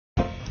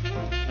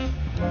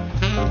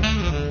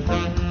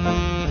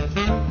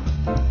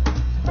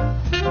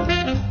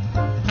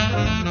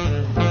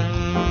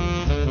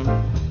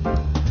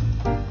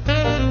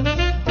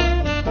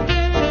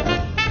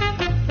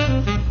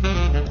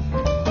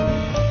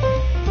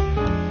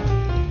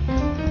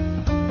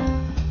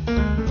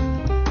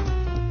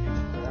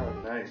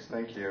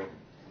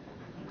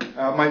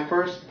My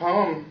first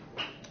poem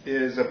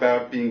is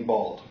about being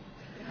bald.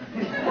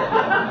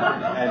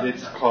 And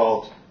it's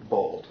called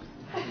Bold.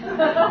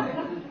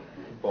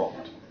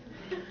 Bold.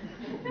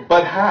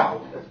 But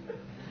how?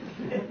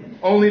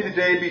 Only the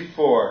day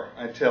before,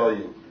 I tell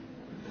you.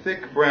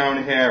 Thick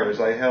brown hair as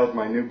I held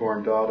my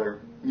newborn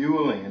daughter,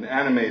 mewling and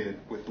animated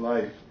with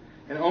life.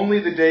 And only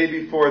the day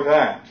before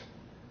that,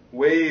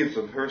 waves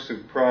of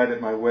hirsute pride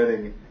at my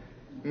wedding,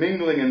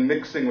 mingling and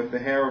mixing with the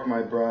hair of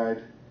my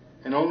bride.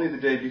 And only the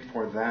day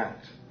before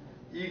that,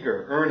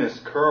 eager,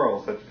 earnest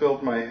curls that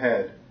filled my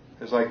head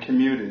as I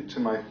commuted to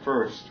my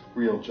first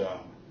real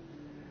job.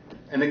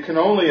 And it can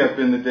only have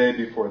been the day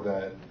before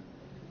that,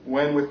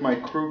 when with my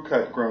crew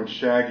cut grown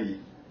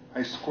shaggy,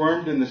 I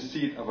squirmed in the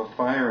seat of a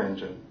fire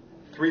engine,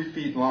 3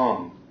 feet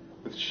long,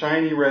 with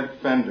shiny red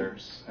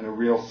fenders and a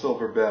real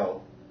silver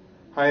bell,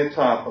 high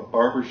atop a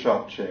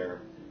barbershop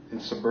chair in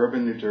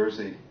suburban New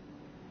Jersey.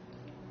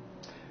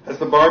 As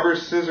the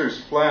barber's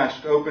scissors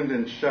flashed, opened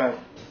and shut,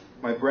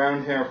 my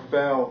brown hair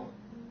fell,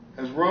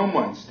 as Rome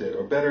once did,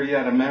 or better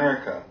yet,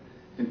 America,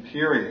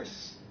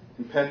 imperious,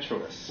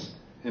 impetuous,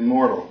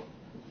 immortal,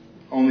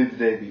 only the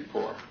day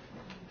before.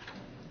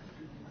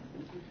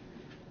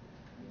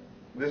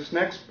 This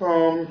next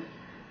poem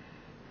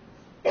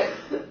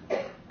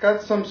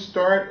got some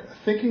start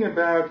thinking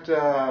about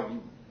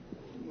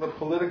the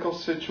political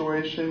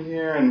situation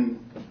here and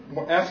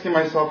asking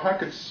myself, how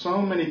could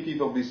so many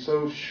people be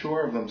so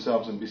sure of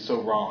themselves and be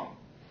so wrong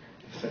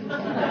at the same time?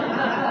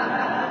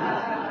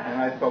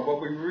 And I thought,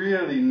 what we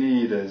really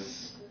need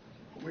is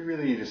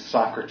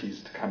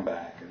Socrates to come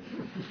back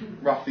and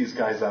rough these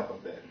guys up a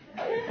bit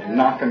and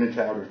knock them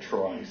into outer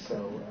Troy.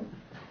 So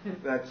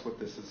that's what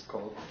this is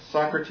called.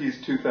 Socrates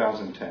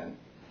 2010.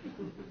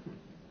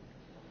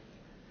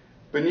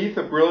 Beneath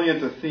a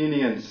brilliant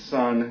Athenian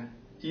sun,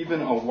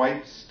 even a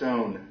white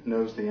stone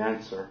knows the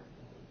answer.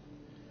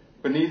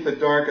 Beneath a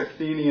dark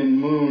Athenian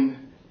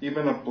moon,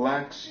 even a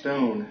black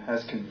stone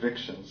has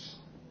convictions.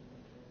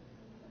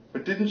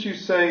 But didn't you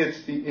say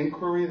it's the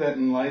inquiry that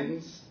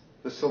enlightens,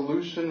 the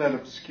solution that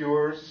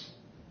obscures?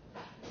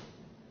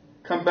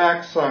 Come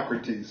back,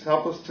 Socrates.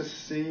 Help us to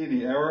see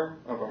the error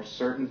of our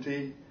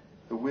certainty,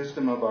 the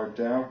wisdom of our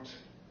doubt,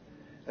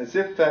 as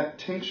if that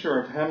tincture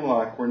of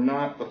hemlock were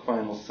not the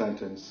final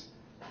sentence,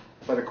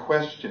 but a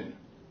question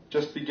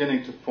just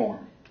beginning to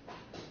form.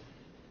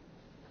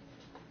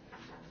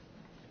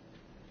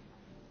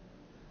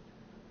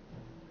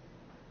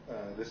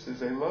 This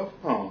is a love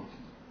poem,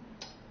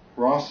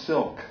 Raw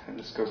Silk, and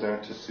this goes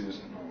out to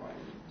Susan, my wife.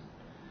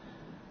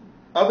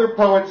 Other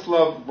poets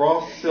love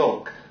raw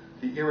silk,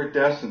 the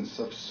iridescence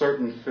of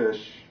certain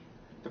fish,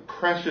 the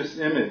precious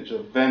image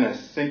of Venice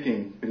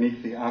sinking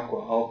beneath the aqua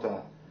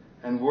alta,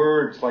 and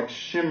words like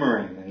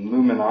shimmering and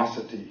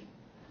luminosity.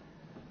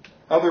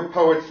 Other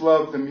poets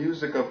love the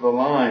music of the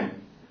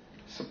line,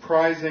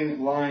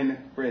 surprising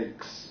line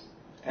breaks,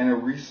 and a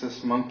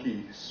rhesus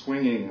monkey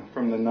swinging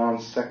from the non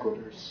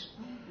sequiturs.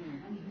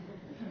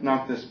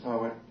 Not this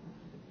poet.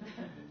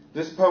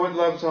 This poet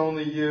loves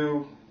only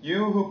you,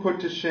 you who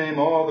put to shame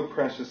all the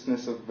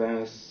preciousness of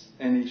Venice,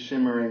 any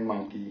shimmering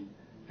monkey,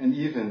 and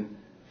even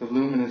the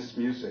luminous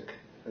music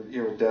of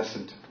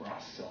iridescent raw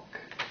silk.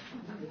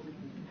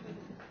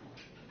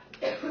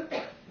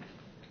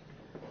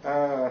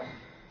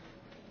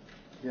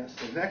 Yes,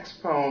 the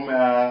next poem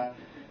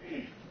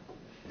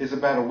is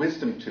about a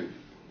wisdom tooth.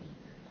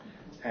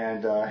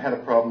 And I had a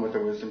problem with a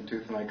wisdom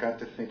tooth, and I got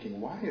to thinking,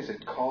 why is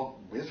it called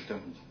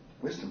wisdom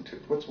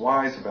tooth? What's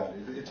wise about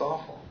it? It's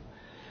awful.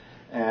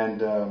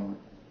 And,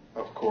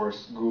 of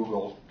course,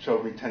 Google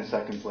showed me 10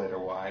 seconds later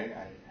why.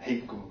 I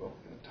hate Google.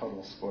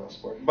 Total spoil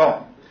sport.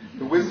 But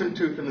the wisdom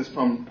tooth in this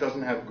poem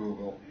doesn't have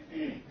Google,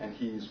 and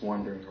he's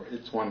wondering, or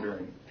it's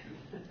wondering,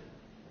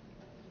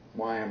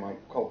 why am I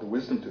called the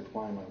wisdom tooth?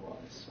 Why am I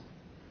wise?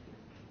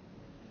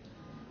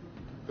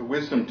 The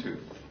wisdom tooth.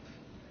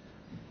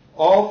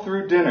 All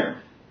through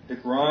dinner,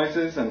 it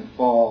rises and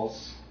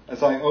falls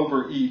as I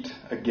overeat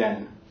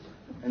again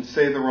and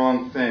say the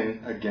wrong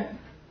thing again.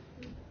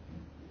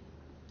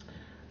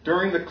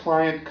 During the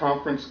client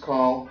conference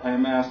call, I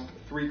am asked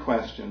 3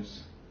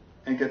 questions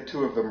and get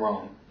 2 of them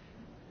wrong.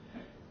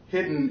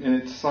 Hidden in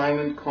its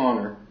silent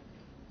corner,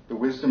 the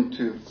wisdom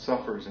tooth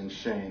suffers in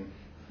shame.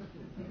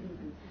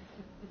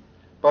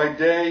 By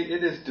day,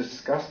 it is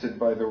disgusted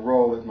by the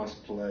role it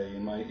must play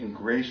in my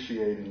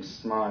ingratiating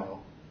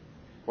smile,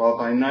 while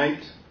by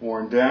night,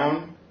 worn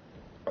down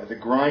by the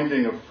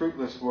grinding of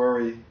fruitless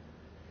worry,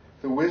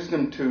 the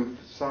wisdom tooth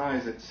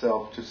sighs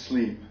itself to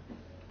sleep.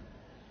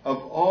 Of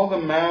all the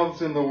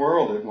mouths in the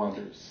world, it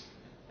wonders,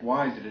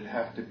 why did it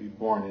have to be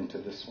born into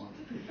this one?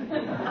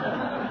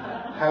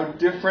 How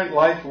different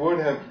life would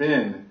have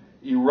been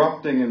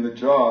erupting in the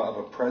jaw of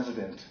a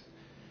president,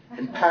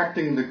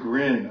 impacting the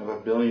grin of a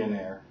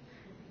billionaire,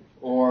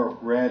 or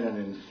red and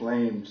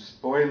inflamed,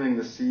 spoiling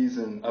the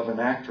season of an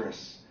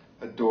actress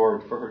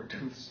adored for her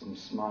toothsome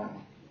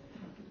smile.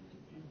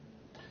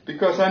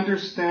 Because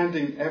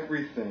understanding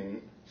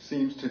everything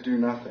seems to do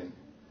nothing,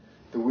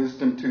 the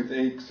wisdom tooth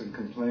aches and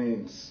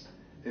complains.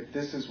 If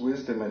this is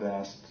wisdom, it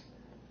asked,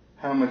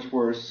 how much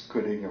worse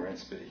could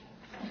ignorance be?